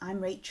I'm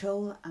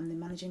Rachel, I'm the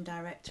Managing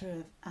Director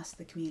of Ask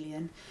the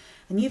Chameleon,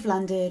 and you've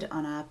landed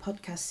on our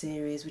podcast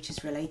series which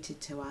is related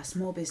to our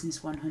Small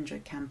Business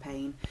 100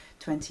 campaign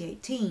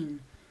 2018.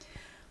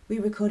 We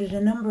recorded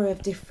a number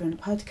of different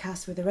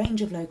podcasts with a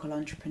range of local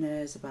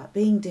entrepreneurs about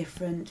being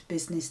different,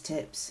 business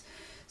tips,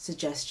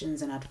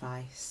 suggestions and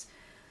advice.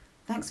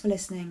 Thanks for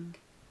listening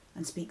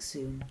and speak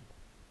soon.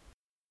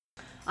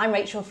 I'm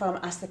Rachel from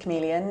Ask the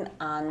Chameleon,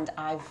 and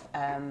I've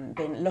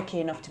been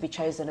lucky enough to be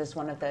chosen as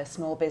one of the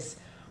Small Biz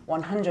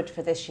 100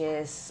 for this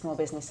year's Small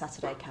Business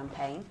Saturday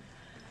campaign.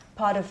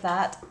 Part of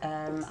that,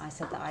 I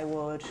said that I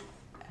would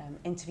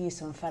interview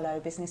some fellow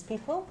business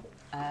people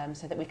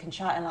so that we can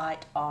shine a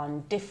light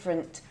on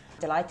different.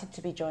 Delighted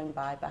to be joined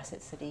by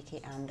Basit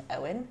Siddiqui and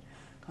Owen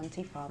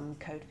Conti from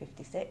Code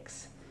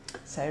 56.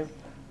 So,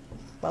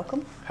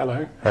 welcome.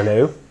 Hello.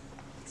 Hello.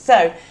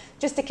 So,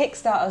 just to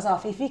kickstart us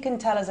off, if you can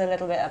tell us a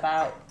little bit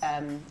about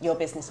your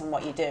business and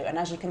what you do. And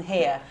as you can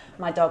hear,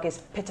 my dog is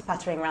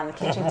pitter-pattering around the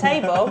kitchen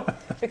table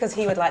because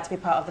he would like to be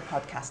part of the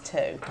podcast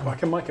too. Oh, I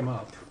can mic him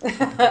up.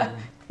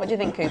 What do you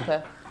think,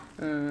 Cooper?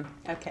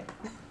 Okay.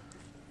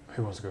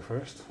 Who wants to go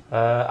first?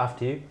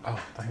 After you. Oh,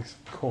 thanks.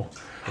 Cool.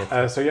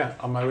 Yes.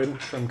 I'm Owen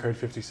from Code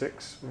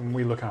 56, and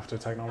we look after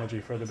technology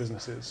for other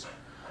businesses.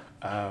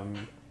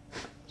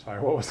 Sorry,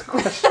 what was the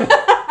question?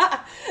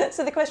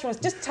 So the question was,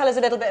 just tell us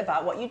a little bit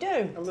about what you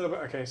do. A little bit,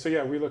 okay.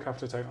 So we look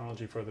after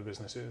technology for other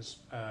businesses.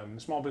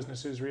 Small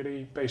businesses,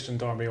 really, based in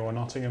Derby or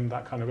Nottingham,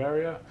 that kind of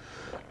area.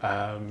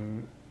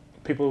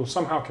 People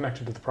somehow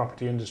connected to the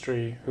property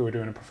industry who are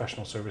doing a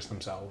professional service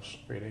themselves,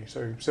 really.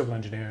 So civil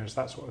engineers,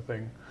 that sort of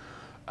thing.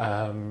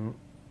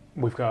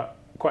 We've got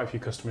quite a few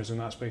customers in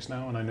that space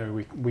now, and I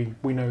know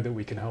we know that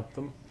we can help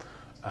them.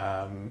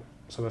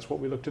 So that's what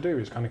we look to do,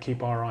 is kind of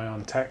keep our eye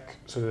on tech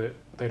so that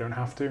they don't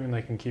have to, and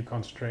they can keep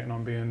concentrating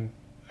on being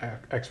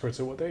experts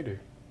at what they do.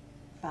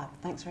 Fab,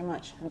 thanks very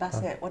much. And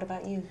Basit, what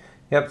about you?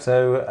 Yep.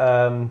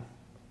 So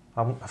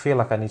I feel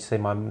like I need to say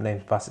my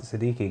name's Basit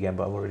Siddiqui again,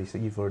 but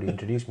you've already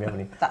introduced me,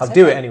 haven't you? I'll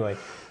do it anyway.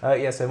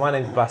 So my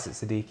name's Basit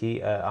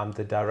Siddiqui. I'm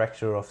the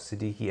director of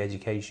Siddiqui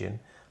Education.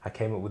 I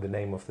came up with the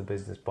name of the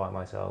business by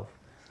myself.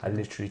 I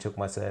literally took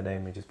my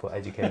surname and just put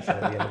education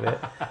at the end of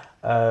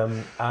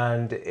it.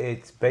 And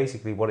it's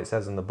basically what it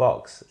says on the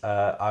box.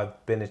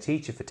 I've been a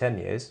teacher for 10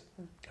 years,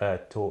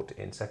 taught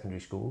in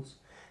secondary schools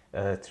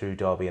through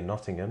Derby and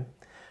Nottingham.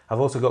 I've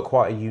also got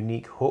quite a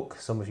unique hook.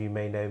 Some of you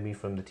may know me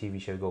from the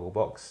TV show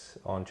Gogglebox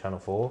on Channel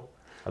 4.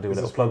 I'll do a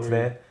little plug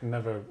there.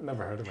 Never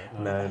heard of it.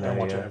 No, I don't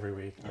watch it every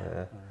week.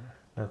 No.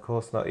 No, of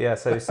course not. Yeah,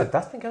 so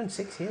that's been going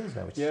 6 years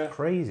now, which is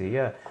crazy.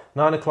 Yeah,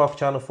 9 o'clock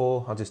Channel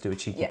 4. I'll just do a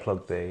cheeky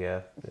plug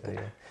there. Yeah.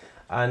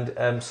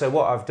 And so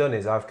what I've done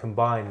is I've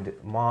combined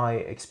my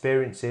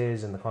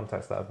experiences and the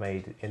contacts that I've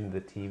made in the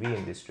TV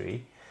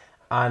industry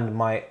and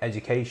my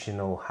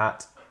educational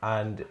hat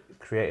and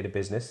created a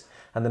business.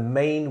 And the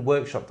main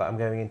workshop that I'm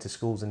going into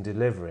schools and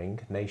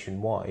delivering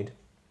nationwide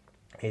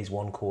is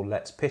one called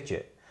Let's Pitch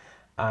It.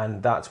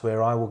 And that's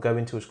where I will go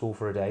into a school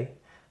for a day,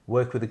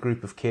 work with a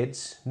group of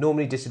kids,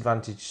 normally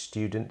disadvantaged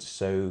students,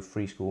 so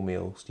free school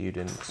meal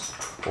students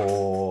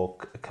or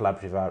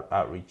collaborative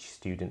outreach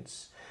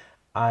students.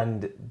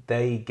 And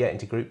they get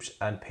into groups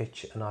and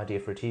pitch an idea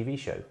for a TV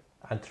show.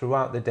 And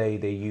throughout the day,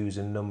 they use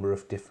a number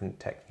of different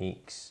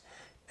techniques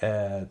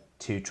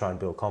to try and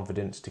build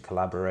confidence, to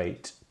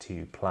collaborate,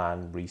 to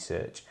plan,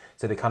 research.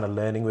 So they're kind of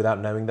learning without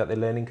knowing that they're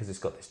learning because it's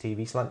got this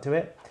TV slant to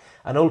it.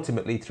 And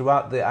ultimately,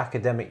 throughout the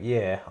academic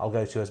year, I'll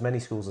go to as many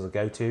schools as I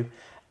go to,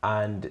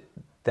 and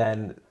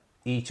then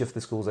each of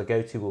the schools I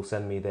go to will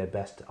send me their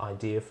best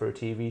idea for a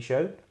TV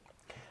show.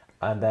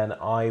 And then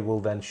I will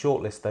then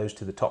shortlist those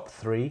to the top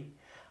 3.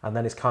 And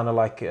then it's kind of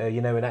like,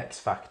 in X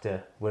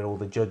Factor, where all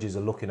the judges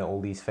are looking at all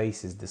these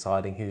faces,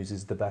 deciding whose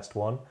is the best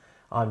one.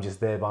 I'm just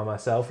there by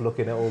myself,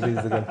 looking at all these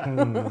and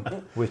going,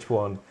 which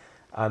one?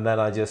 And then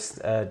I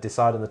just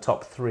decide on the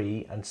top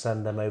 3 and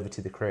send them over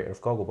to the creator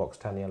of Gogglebox,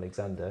 Tanya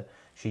Alexander.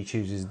 She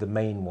chooses the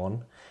main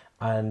one.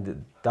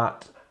 And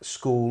that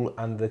school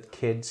and the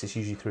kids, it's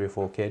usually 3 or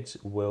 4 kids,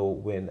 will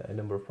win a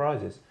number of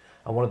prizes.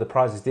 And one of the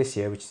prizes this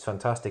year, which is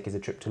fantastic, is a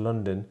trip to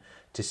London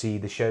to see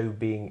the show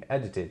being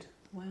edited.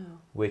 Wow.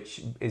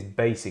 Which is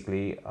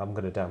basically, I'm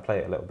going to downplay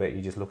it a little bit,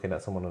 you're just looking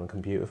at someone on a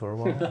computer for a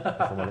while,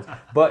 if I'm honest.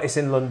 But it's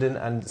in London,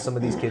 and some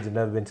of these kids have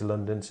never been to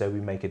London, so we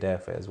make a day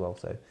of it as well,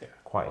 so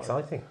quite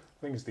exciting.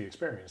 I think it's the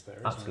experience there,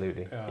 isn't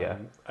Absolutely, it?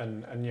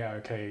 And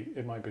okay,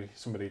 it might be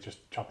somebody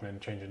just chopping in,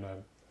 changing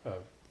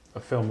a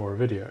film or a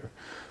video,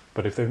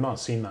 but if they've not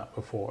seen that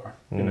before,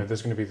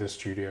 there's going to be the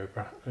studio,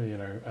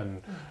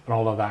 and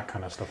all of that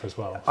kind of stuff as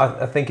well. So.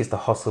 I think it's the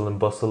hustle and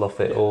bustle of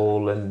it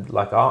all, and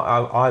like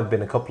I've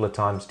been a couple of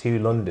times to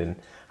London,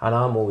 and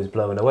I'm always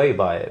blown away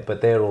by it,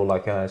 but they're all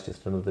like, it's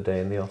just another day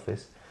in the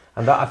office.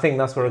 And I think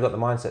that's where I got the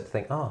mindset to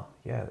think,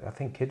 I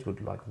think kids would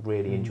like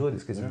really enjoy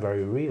this because it's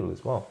very real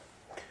as well.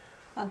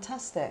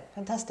 Fantastic.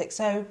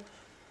 So,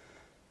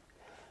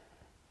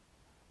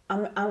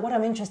 what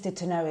I'm interested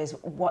to know is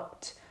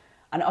what,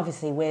 and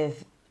obviously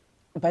with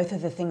both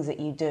of the things that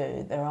you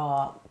do, there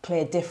are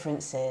clear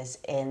differences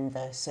in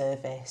the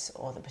service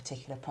or the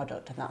particular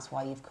product, and that's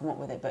why you've come up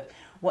with it. But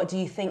what do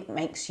you think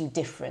makes you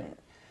different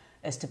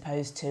as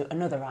opposed to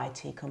another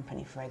IT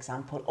company, for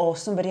example, or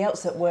somebody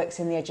else that works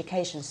in the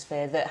education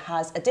sphere that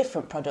has a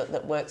different product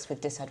that works with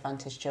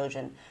disadvantaged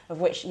children, of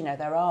which, you know,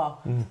 there are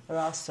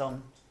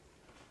some?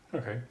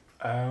 Okay.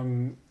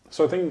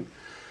 So I think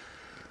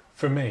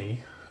for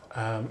me,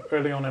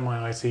 early on in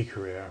my IT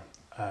career,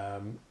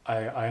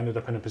 I ended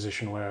up in a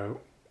position where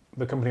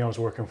the company I was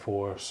working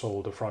for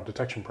sold a fraud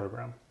detection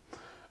program.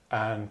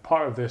 And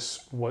part of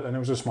this was, and it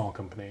was a small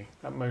company,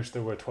 at most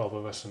there were 12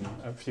 of us, and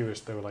at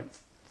fewest there were like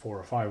 4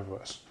 or 5 of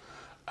us.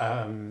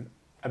 And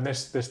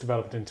this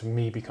developed into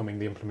me becoming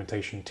the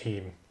implementation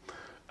team.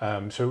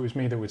 So it was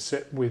me that would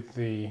sit with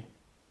the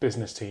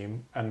business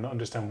team and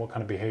understand what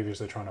kind of behaviors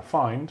they're trying to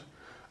find,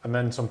 and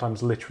then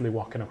sometimes literally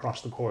walking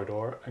across the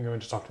corridor and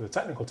going to talk to the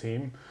technical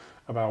team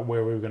about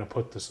where we were going to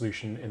put the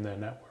solution in their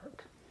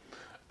network.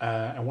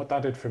 And what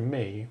that did for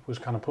me was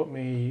kind of put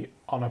me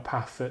on a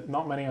path that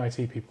not many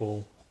IT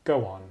people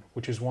go on,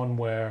 which is one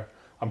where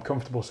I'm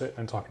comfortable sitting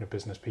and talking to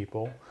business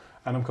people,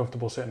 and I'm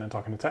comfortable sitting and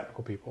talking to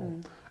technical people,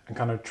 and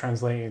kind of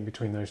translating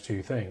between those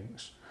two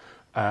things.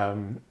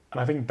 And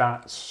I think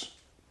that's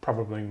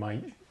probably my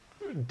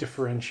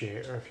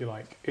differentiator, if you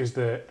like, is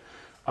that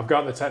I've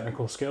got the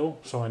technical skill,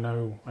 so I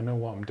know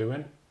what I'm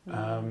doing.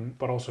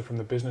 But also from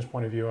the business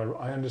point of view,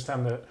 I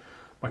understand that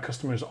my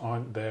customers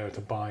aren't there to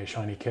buy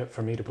shiny kit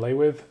for me to play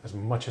with, as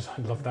much as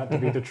I'd love that to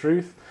be the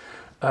truth.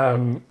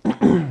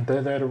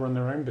 They're there to run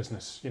their own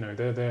business. You know,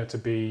 they're there to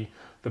be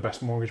the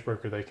best mortgage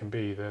broker they can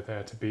be. They're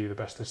there to be the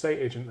best estate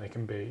agent they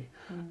can be.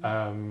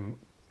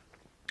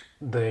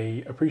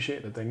 They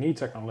appreciate that they need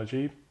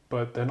technology,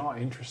 but they're not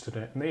interested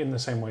in it in the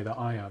same way that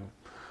I am.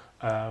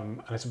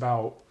 And it's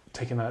about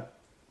taking that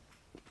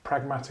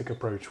pragmatic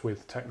approach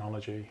with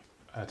technology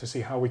to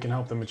see how we can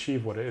help them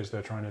achieve what it is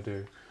they're trying to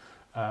do.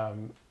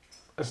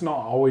 It's not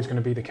always going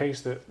to be the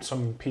case that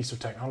some piece of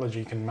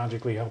technology can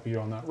magically help you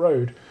on that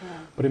road,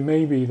 but it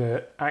may be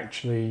that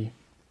actually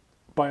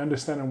by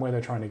understanding where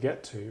they're trying to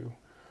get to,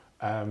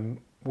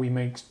 we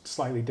make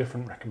slightly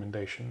different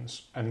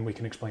recommendations, and we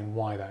can explain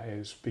why that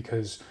is.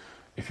 Because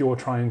if you're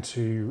trying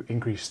to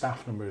increase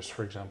staff numbers,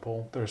 for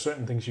example, there are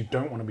certain things you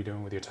don't want to be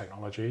doing with your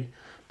technology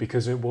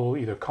because it will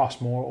either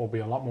cost more or be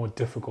a lot more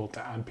difficult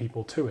to add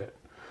people to it.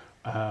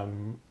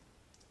 And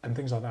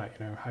things like that,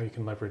 you know, how you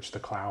can leverage the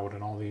cloud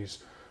and all these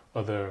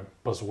other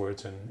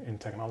buzzwords in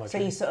technology. So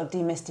you sort of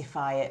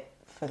demystify it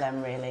for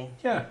them, really?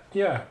 Yeah.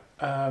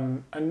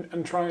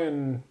 And try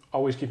and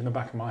always keep in the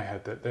back of my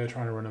head that they're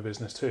trying to run a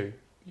business too,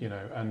 you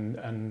know,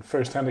 and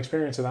first-hand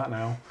experience of that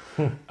now.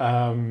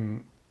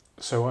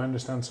 So I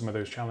understand some of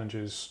those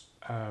challenges,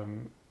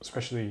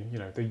 especially, you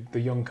know, the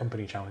young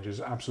company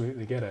challenges,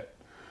 absolutely get it.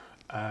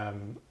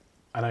 And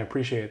I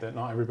appreciate that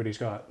not everybody's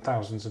got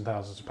thousands and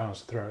thousands of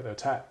pounds to throw at their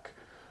tech.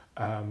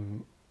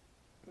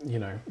 You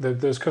know,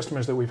 there's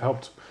customers that we've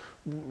helped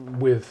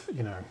with,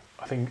 you know,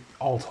 I think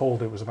all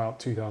told it was about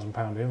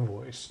 £2,000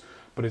 invoice,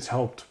 but it's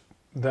helped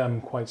them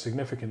quite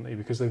significantly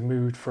because they've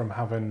moved from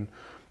having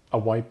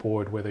a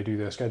whiteboard where they do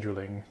their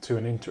scheduling to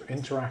an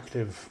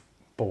interactive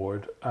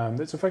board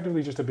that's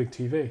effectively just a big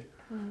TV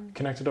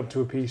connected up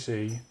to a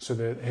PC so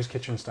that his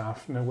kitchen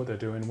staff know what they're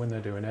doing when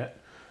they're doing it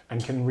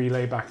and can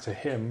relay back to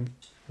him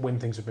when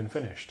things have been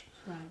finished.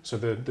 Right. So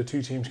the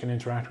two teams can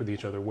interact with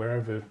each other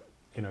wherever,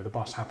 you know, the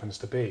boss happens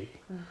to be.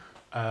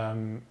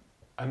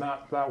 And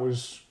that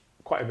was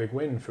quite a big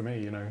win for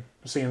me, you know,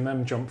 seeing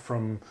them jump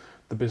from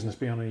the business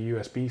being on a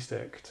USB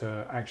stick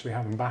to actually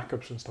having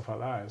backups and stuff like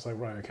that. It's like,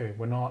 right, okay,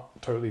 we're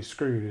not totally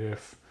screwed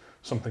if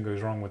something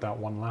goes wrong with that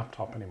one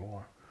laptop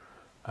anymore.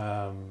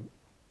 And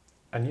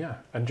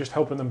just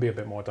helping them be a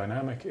bit more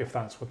dynamic if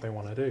that's what they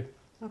want to do.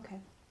 Okay.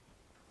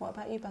 What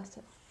about you,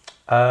 Bastard?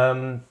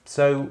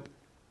 So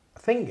I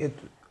think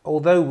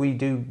although we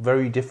do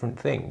very different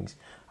things,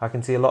 I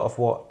can see a lot of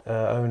what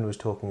Owen was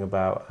talking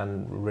about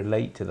and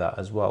relate to that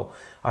as well.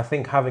 I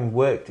think having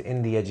worked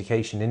in the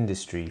education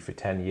industry for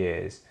 10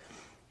 years,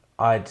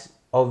 I'd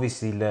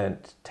obviously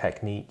learnt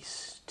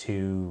techniques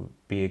to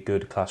be a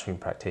good classroom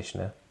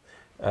practitioner.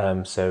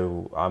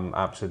 So I'm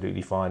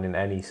absolutely fine in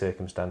any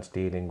circumstance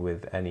dealing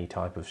with any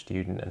type of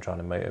student and trying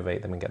to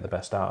motivate them and get the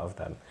best out of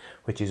them,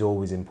 which is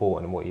always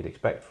important and what you'd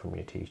expect from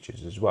your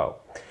teachers as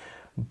well.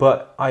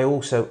 But I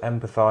also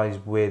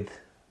empathise with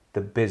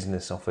the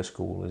business of a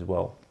school as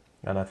well.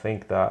 And I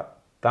think that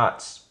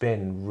that's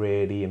been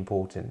really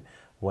important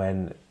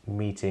when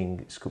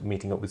meeting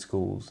up with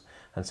schools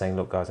and saying,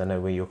 look, guys, I know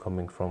where you're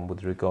coming from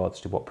with regards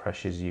to what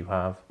pressures you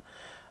have.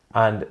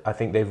 And I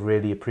think they've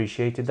really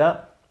appreciated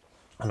that.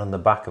 And on the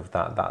back of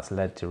that, that's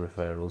led to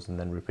referrals and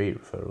then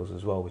repeat referrals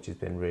as well, which has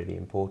been really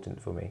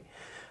important for me.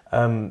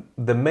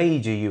 The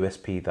major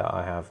USP that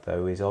I have,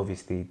 though, is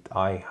obviously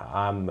I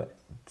am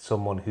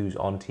someone who's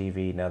on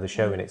TV. Now, the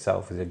show in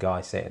itself is a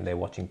guy sitting there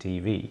watching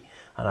TV,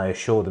 and I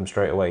assure them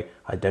straight away,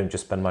 I don't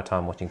just spend my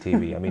time watching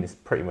TV. I mean, it's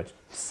pretty much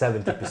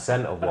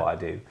 70% of what I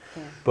do.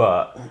 Yeah.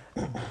 But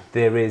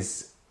there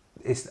is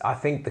I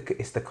think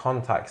it's the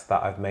contacts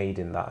that I've made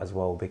in that as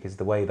well, because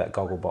the way that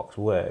Gogglebox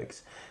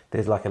works,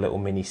 there's like a little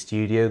mini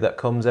studio that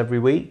comes every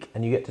week,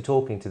 and you get to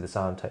talking to the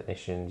sound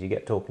technicians, you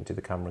get talking to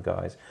the camera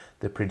guys,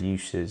 the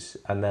producers,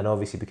 and then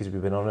obviously because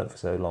we've been on it for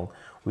so long,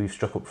 we've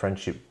struck up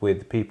friendship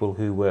with people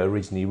who were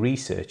originally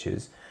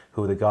researchers,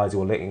 who were the guys who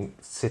were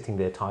sitting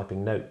there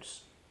typing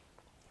notes,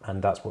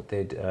 and that's what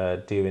they'd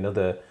do in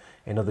other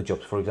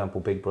jobs. For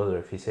example, Big Brother,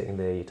 if you're sitting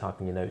there, you're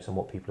typing your notes on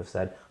what people have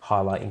said,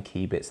 highlighting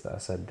key bits that are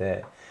said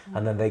there,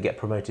 and then they get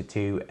promoted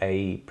to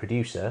a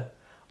producer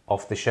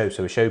of the show,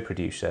 so a show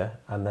producer,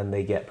 and then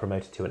they get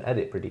promoted to an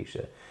edit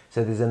producer.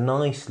 So there's a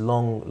nice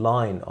long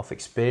line of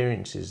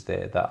experiences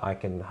there that I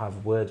can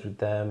have words with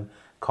them,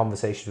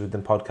 conversations with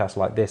them, podcasts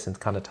like this, and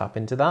kind of tap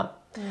into that.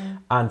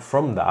 And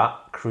from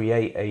that,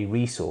 create a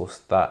resource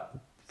that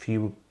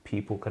few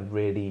people can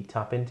really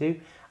tap into,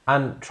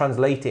 and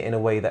translate it in a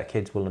way that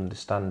kids will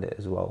understand it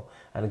as well.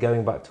 And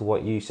going back to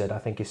what you said, I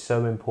think it's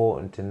so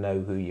important to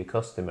know who your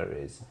customer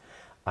is,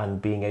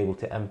 and being able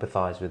to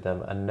empathise with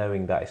them, and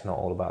knowing that it's not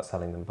all about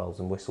selling them bells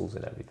and whistles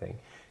and everything.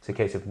 It's a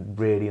case of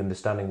really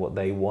understanding what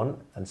they want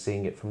and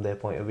seeing it from their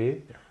point of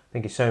view. I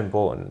think it's so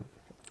important.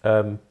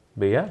 But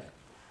yeah.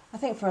 I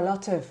think for a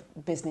lot of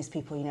business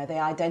people, you know, they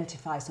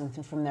identify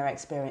something from their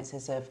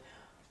experiences of,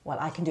 well,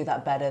 I can do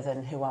that better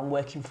than who I'm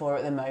working for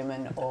at the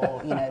moment,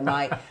 or, you know,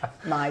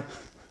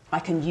 I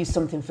can use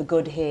something for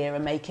good here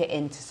and make it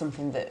into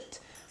something that,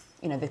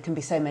 you know, there can be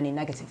so many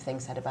negative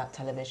things said about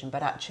television,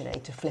 but actually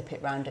to flip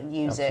it round and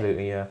use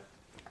Absolutely, it. yeah.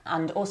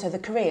 And also the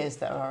careers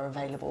that are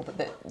available, but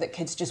that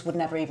kids just would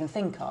never even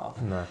think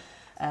of. No.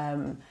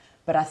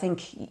 But I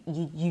think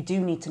you do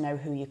need to know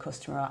who your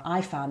customer are.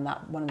 I found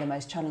that one of the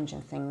most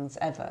challenging things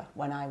ever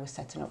when I was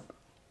setting up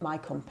my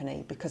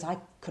company, because I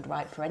could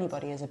write for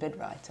anybody as a bid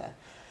writer.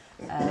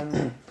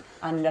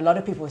 And a lot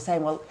of people were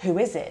saying, well, who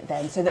is it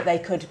then? So that they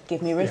could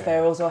give me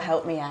referrals or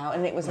help me out.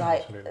 And it was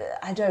like,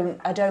 I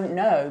don't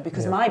know,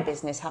 because my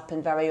business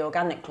happened very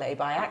organically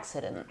by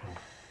accident.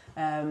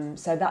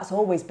 So that's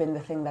always been the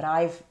thing that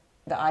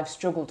I've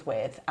struggled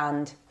with.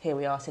 And here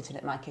we are sitting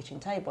at my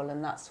kitchen table,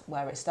 and that's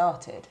where it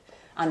started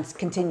and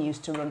continues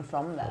to run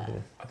from there.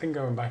 I think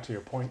going back to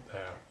your point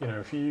there, you know,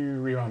 if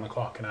you rewound the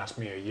clock and asked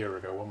me a year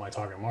ago what my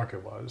target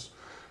market was,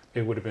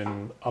 it would have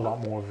been a lot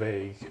more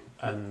vague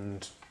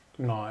and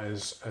not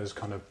as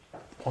kind of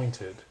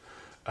pointed,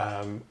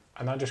 and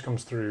that just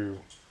comes through,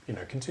 you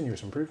know,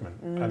 continuous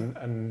improvement.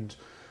 And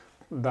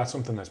that's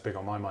something that's big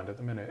on my mind at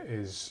the minute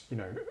is, you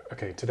know,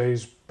 okay,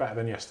 today's better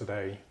than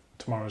yesterday,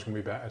 tomorrow's going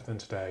to be better than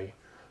today,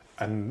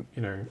 and,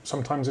 you know,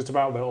 sometimes it's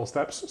about little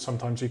steps,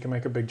 sometimes you can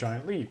make a big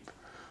giant leap,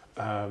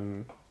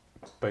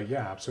 but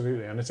yeah,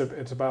 absolutely. And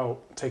it's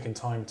about taking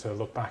time to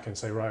look back and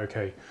say, right,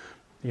 okay,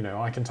 you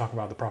know, I can talk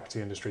about the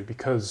property industry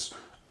because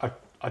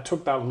I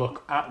took that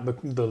look at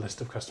the list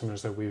of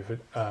customers that we've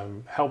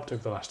helped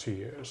over the last 2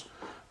 years,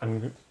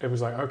 and it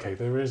was like, okay,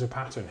 there is a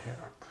pattern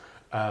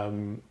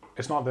here.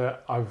 It's not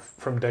that I've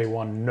from day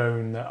one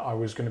known that I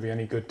was going to be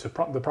any good to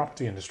the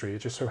property industry. It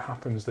just so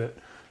happens that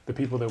the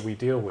people that we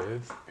deal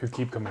with who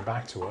keep coming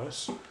back to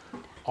us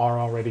are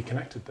already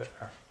connected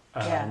there.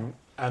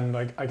 And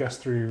I guess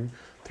through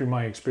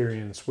my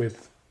experience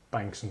with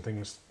banks and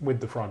things, with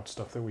the fraud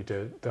stuff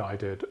that I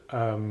did,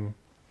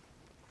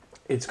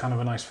 it's kind of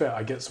a nice fit.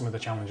 I get some of the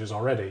challenges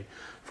already.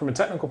 From a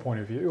technical point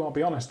of view, I'll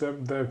be honest,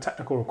 the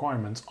technical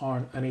requirements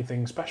aren't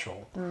anything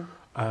special.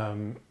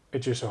 It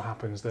just so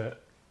happens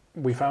that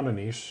we found a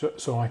niche,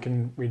 so I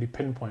can really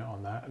pinpoint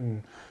on that.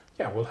 And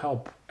yeah, we'll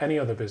help any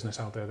other business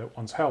out there that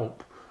wants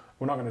help.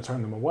 We're not going to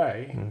turn them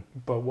away,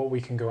 but what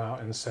we can go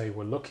out and say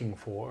we're looking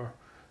for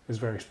is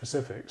very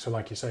specific. So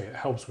like you say, it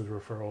helps with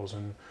referrals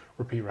and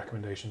repeat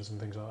recommendations and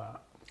things like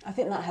that. I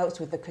think that helps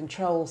with the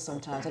controls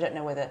sometimes. I don't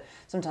know whether,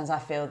 sometimes I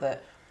feel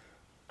that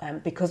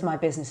because my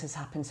business has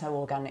happened so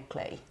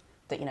organically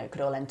that, you know, it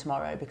could all end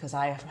tomorrow because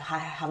I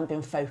haven't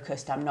been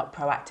focused, I'm not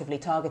proactively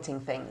targeting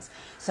things.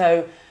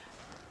 So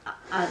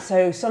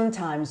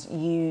sometimes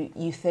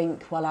you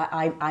think, well,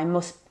 I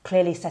must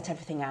clearly set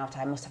everything out,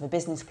 I must have a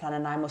business plan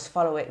and I must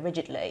follow it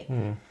rigidly.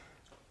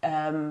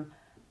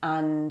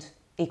 And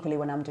equally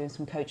when I'm doing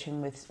some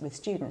coaching with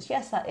students,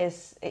 yes,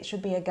 it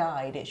should be a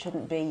guide, it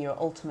shouldn't be your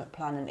ultimate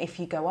plan. And if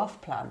you go off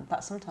plan,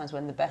 that's sometimes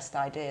when the best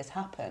ideas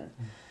happen.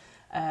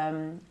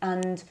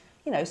 And,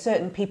 you know,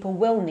 certain people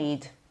will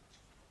need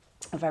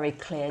a very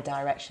clear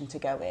direction to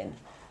go in.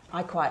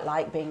 I quite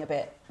like being a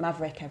bit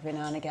maverick every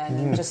now and again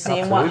and just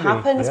seeing what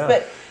happens.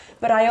 Yeah.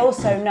 But I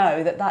also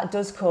know that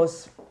does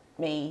cause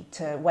me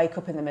to wake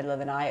up in the middle of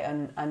the night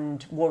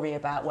and worry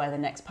about where the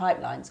next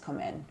pipelines come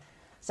in.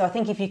 So I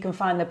think if you can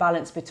find the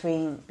balance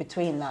between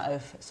that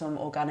of some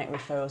organic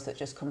referrals that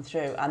just come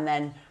through and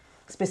then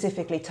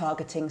specifically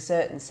targeting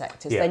certain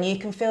sectors, then you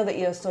can feel that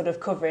you're sort of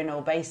covering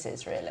all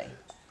bases, really.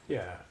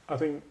 Yeah, I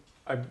think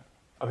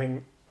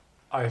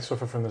I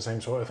suffer from the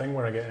same sort of thing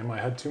where I get in my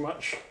head too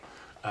much,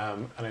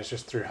 and it's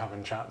just through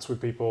having chats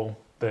with people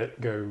that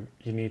go,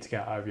 you need to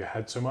get out of your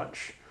head so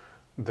much,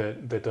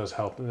 that does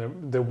help.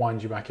 That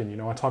winds you back in. You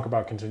know, I talk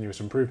about continuous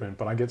improvement,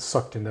 but I get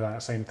sucked into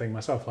that same thing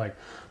myself. Like,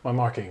 my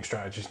marketing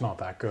strategy is not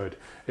that good.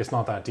 It's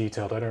not that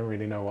detailed. I don't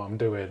really know what I'm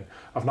doing.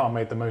 I've not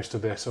made the most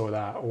of this or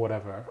that or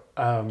whatever.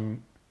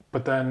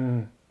 But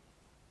then,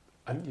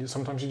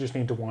 sometimes you just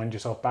need to wind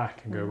yourself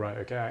back and go, right,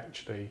 okay,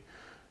 actually,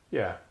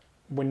 yeah.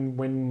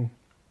 When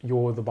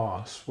you're the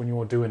boss, when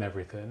you're doing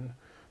everything,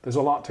 there's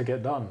a lot to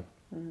get done.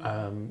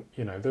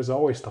 You know, there's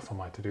always stuff on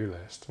my to-do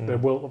list. There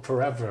will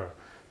forever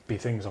be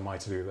things on my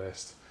to-do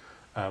list,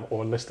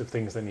 or a list of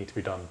things that need to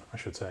be done, I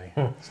should say.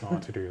 It's not a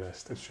to-do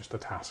list, it's just a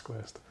task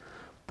list.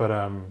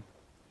 But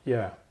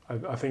yeah,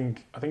 I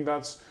think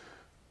that's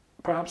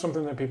perhaps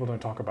something that people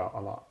don't talk about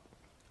a lot,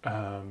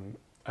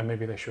 and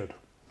maybe they should.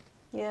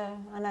 Yeah,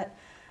 and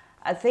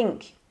I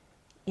think,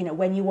 you know,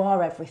 when you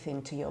are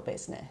everything to your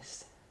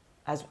business,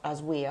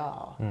 as we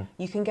are,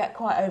 you can get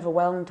quite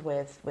overwhelmed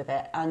with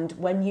it. And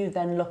when you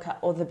then look at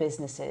other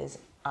businesses,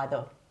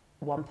 either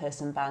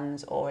one-person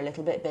bands or a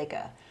little bit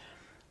bigger,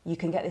 you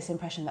can get this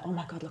impression that, oh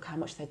my God, look how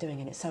much they're doing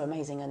and it's so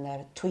amazing, and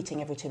they're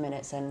tweeting every 2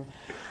 minutes, and,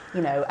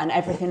 you know, and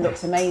everything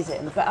looks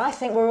amazing. But I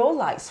think we're all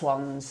like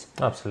swans.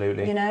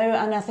 Absolutely. You know,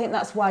 and I think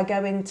that's why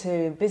going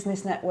to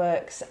business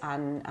networks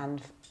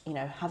and you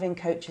know, having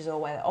coaches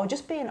or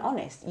just being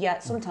honest. Yeah,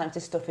 sometimes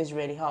this stuff is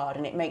really hard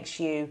and it makes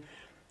you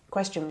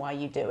question why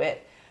you do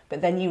it,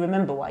 but then you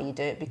remember why you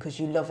do it because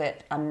you love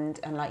it, and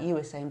like you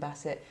were saying,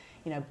 Bassett,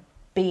 you know,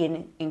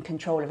 being in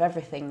control of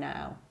everything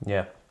now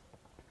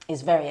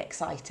is very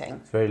exciting.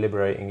 It's very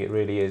liberating, it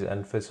really is.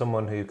 And for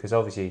someone who, because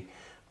obviously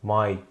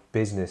my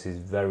business is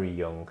very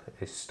young,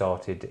 it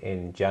started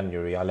in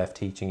January, I left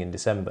teaching in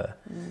December,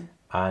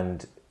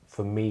 and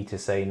for me to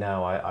say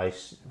now, I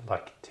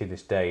like to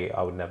this day,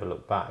 I would never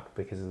look back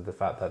because of the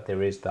fact that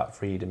there is that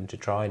freedom to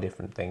try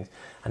different things.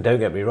 And don't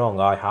get me wrong,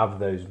 I have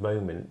those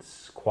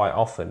moments quite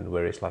often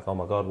where it's like, oh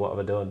my God, what have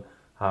I done?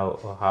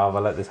 How have I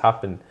let this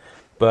happen?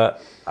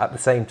 But at the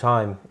same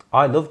time,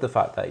 I love the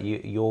fact that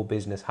your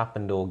business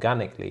happened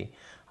organically.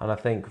 And I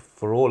think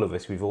for all of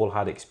us, we've all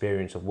had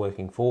experience of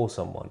working for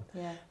someone,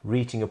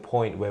 reaching a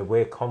point where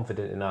we're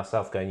confident in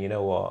ourselves, going, you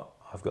know what,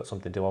 I've got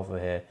something to offer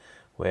here,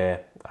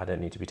 where I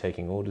don't need to be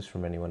taking orders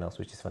from anyone else,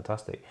 which is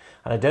fantastic.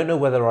 And I don't know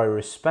whether I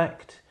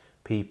respect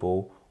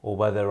people or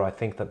whether I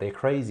think that they're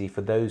crazy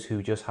for those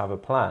who just have a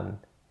plan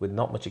with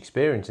not much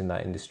experience in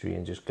that industry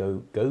and just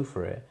go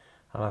for it.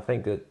 And I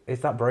think that,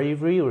 is that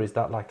bravery or is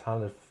that like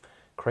kind of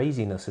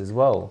craziness as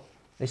well?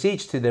 It's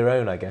each to their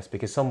own, I guess,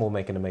 because some will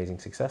make an amazing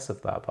success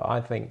of that. But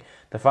I think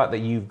the fact that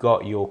you've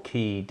got your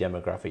key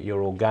demographic,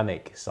 your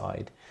organic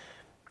side,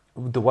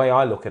 the way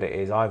I look at it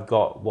is I've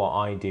got what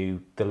I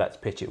do, the Let's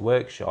Pitch It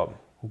workshop,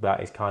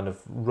 that is kind of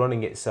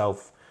running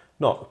itself,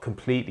 not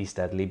completely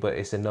steadily, but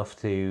it's enough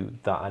to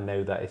that I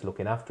know that it's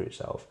looking after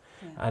itself.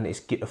 And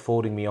it's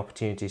affording me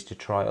opportunities to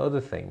try other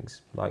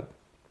things. Like,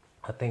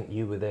 I think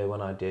you were there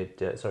when I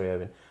did, sorry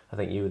Owen, I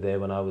think you were there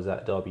when I was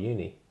at Derby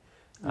Uni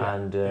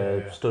and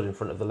stood in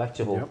front of the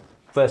lecture hall.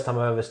 First time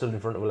I ever stood in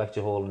front of a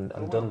lecture hall and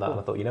done that. Cool. And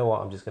I thought, you know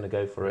what, I'm just going to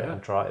go for it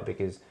and try it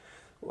because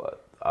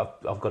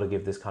I've got to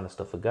give this kind of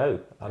stuff a go.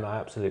 And I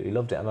absolutely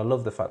loved it. And I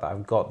love the fact that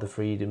I've got the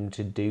freedom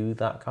to do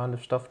that kind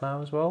of stuff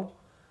now as well.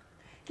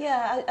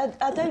 Yeah,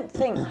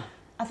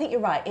 I think you're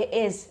right. It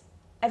is,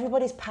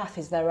 everybody's path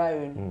is their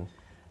own.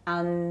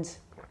 And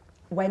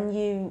when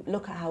you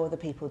look at how other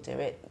people do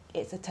it,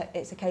 it's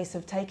a case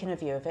of taking a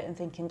view of it and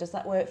thinking, does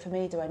that work for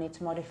me? Do I need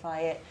to modify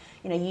it?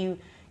 You know,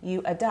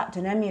 you adapt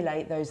and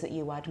emulate those that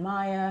you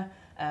admire.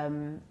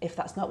 If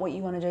that's not what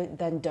you want to do,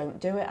 then don't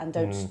do it, and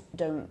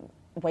don't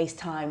waste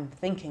time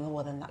thinking, oh,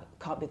 well, then that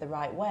can't be the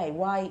right way.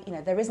 Why? You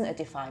know, there isn't a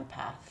defined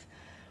path.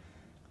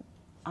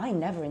 I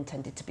never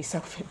intended to be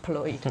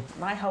self-employed.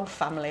 My whole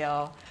family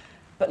are.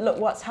 But look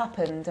what's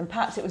happened, and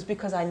perhaps it was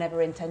because I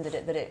never intended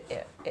it that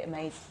it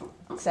made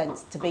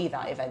sense to be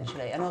that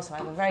eventually. And also I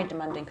have a very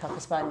demanding Cocker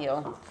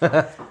Spaniel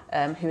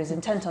who is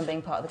intent on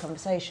being part of the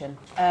conversation.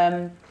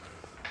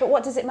 But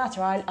what does it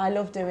matter? I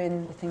love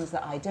doing the things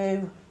that I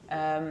do,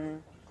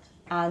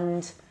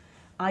 and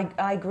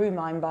I grew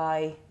mine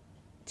by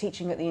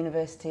teaching at the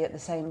university at the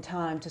same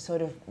time to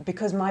sort of,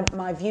 because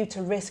my view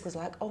to risk was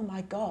like, oh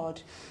my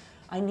God,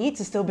 I need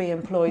to still be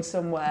employed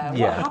somewhere.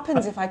 What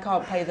happens if I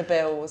can't pay the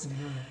bills?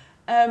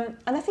 And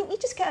I think you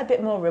just get a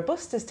bit more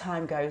robust as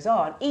time goes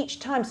on. Each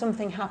time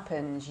something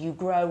happens, you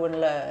grow and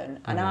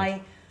learn. And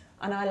I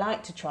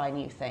like to try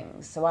new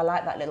things. So I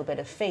like that little bit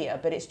of fear,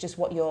 but it's just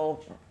what your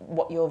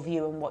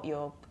view and what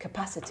your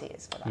capacity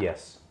is for that.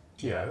 Yes.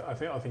 Yeah, I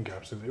think you're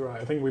absolutely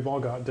right. I think we've all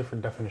got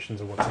different definitions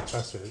of what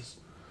success is.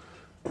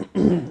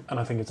 And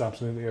I think it's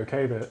absolutely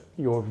okay that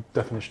your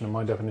definition and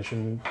my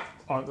definition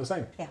aren't the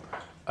same. Yeah.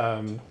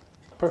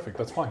 Perfect,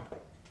 that's fine.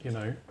 You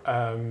know,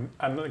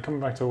 and coming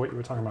back to what you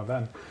were talking about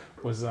then,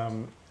 was I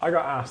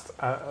got asked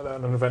at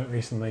an event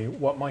recently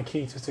what my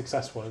key to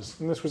success was,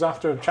 and this was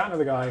after chatting to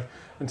the guy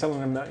and telling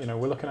him that, you know,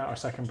 we're looking at our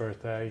second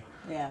birthday,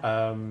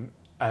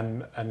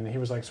 and he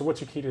was like, so what's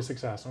your key to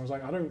success? And I was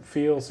like, I don't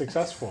feel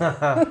successful.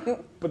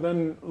 But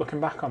then looking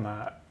back on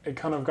that, it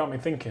kind of got me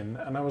thinking,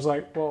 and I was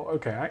like, well,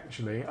 okay,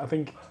 actually, I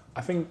think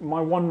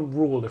my one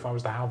rule, if I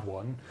was to have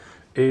one,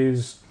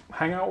 is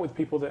hang out with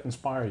people that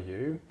inspire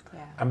you,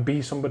 and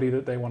be somebody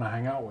that they want to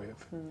hang out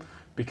with.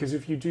 Because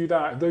if you do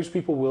that, those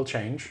people will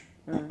change.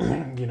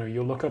 You know,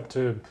 you'll look up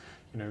to,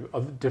 you know,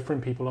 other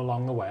different people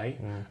along the way,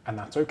 and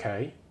that's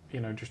okay. You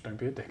know, just don't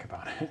be a dick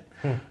about it.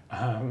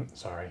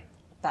 Sorry.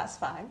 That's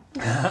fine.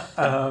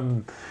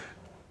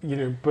 You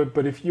know,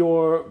 but if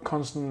you're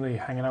constantly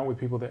hanging out with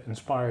people that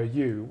inspire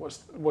you,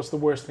 what's the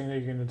worst thing that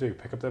you're going to do?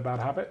 Pick up their bad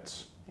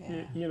habits?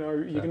 You know,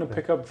 you're going to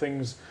pick up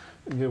things,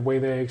 the way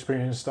they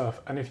experience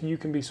stuff. And if you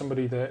can be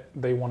somebody that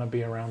they want to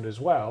be around as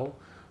well,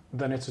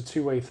 then it's a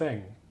two-way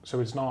thing. So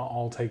it's not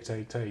all take.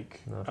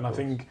 No, and I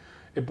think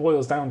it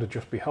boils down to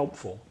just be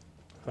helpful,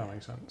 if that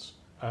makes sense.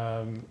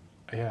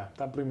 Yeah,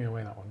 that blew me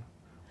away, that one.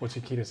 What's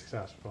your key to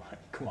success?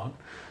 Like, come on.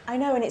 I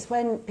know, and it's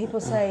when people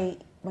say,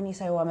 when you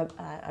say, oh,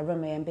 I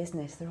run my own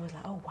business, they're always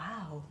like, oh,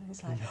 wow. And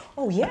it's like,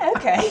 oh, yeah,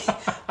 okay.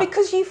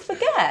 Because you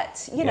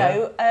forget, you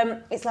know.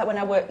 It's like when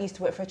I used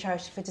to work for a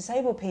charity for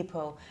disabled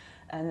people,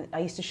 and I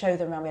used to show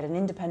them around. We had an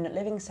independent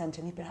living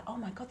centre, and they'd be like, oh,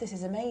 my God, this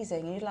is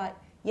amazing. And you're like,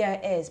 yeah,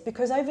 it is.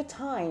 Because over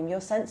time,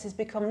 your senses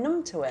become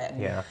numb to it.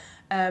 Yeah.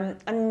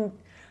 And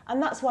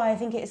that's why I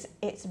think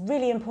it's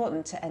really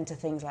important to enter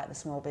things like the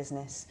Small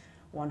Business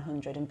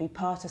 100 and be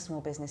part of Small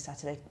Business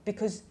Saturday,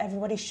 because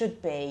everybody should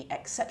be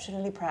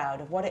exceptionally proud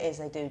of what it is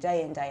they do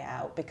day in, day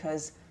out,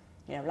 because,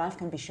 you know, life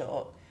can be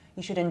short.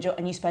 You should enjoy,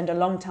 and you spend a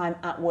long time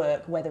at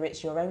work, whether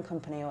it's your own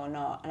company or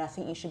not, and I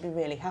think you should be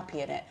really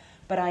happy in it.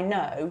 But I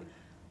know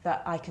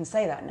that I can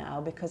say that now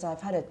because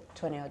I've had a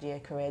 20-odd year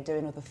career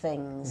doing other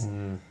things,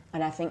 and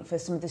I think for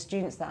some of the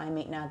students that I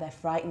meet now, they're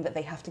frightened that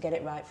they have to get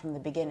it right from the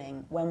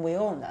beginning, when we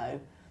all know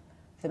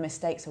the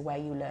mistakes are where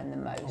you learn the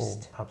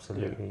most. Oh,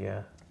 absolutely,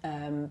 yeah.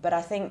 But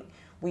I think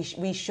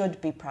we should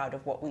be proud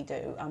of what we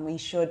do, and we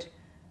should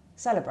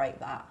celebrate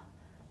that,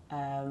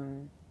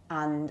 and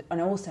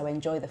also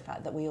enjoy the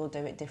fact that we all do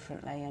it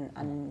differently,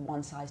 and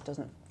one size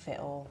doesn't fit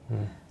all.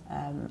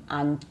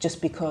 And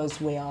just because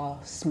we are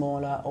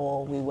smaller,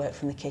 or we work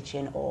from the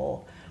kitchen,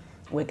 or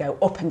we go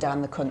up and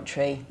down the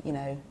country, you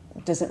know,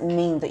 doesn't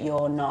mean that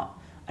you're not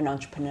an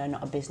entrepreneur,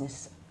 not a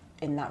business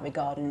in that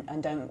regard,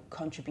 and don't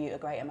contribute a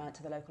great amount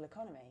to the local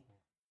economy.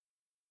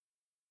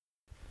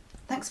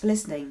 Thanks for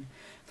listening.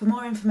 For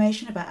more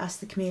information about Ask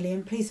the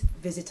Chameleon, please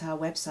visit our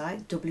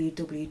website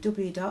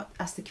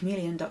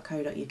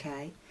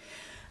www.askthechameleon.co.uk.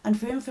 And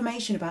for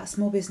information about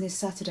Small Business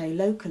Saturday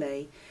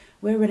locally,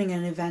 we're running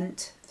an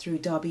event through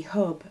Derby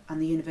Hub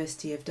and the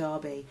University of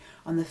Derby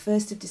on the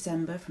 1st of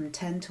December from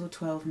 10 till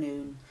 12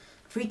 noon.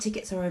 Free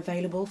tickets are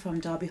available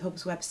from Derby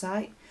Hub's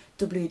website,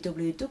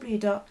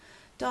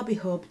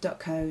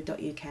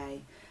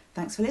 www.derbyhub.co.uk.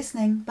 Thanks for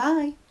listening. Bye.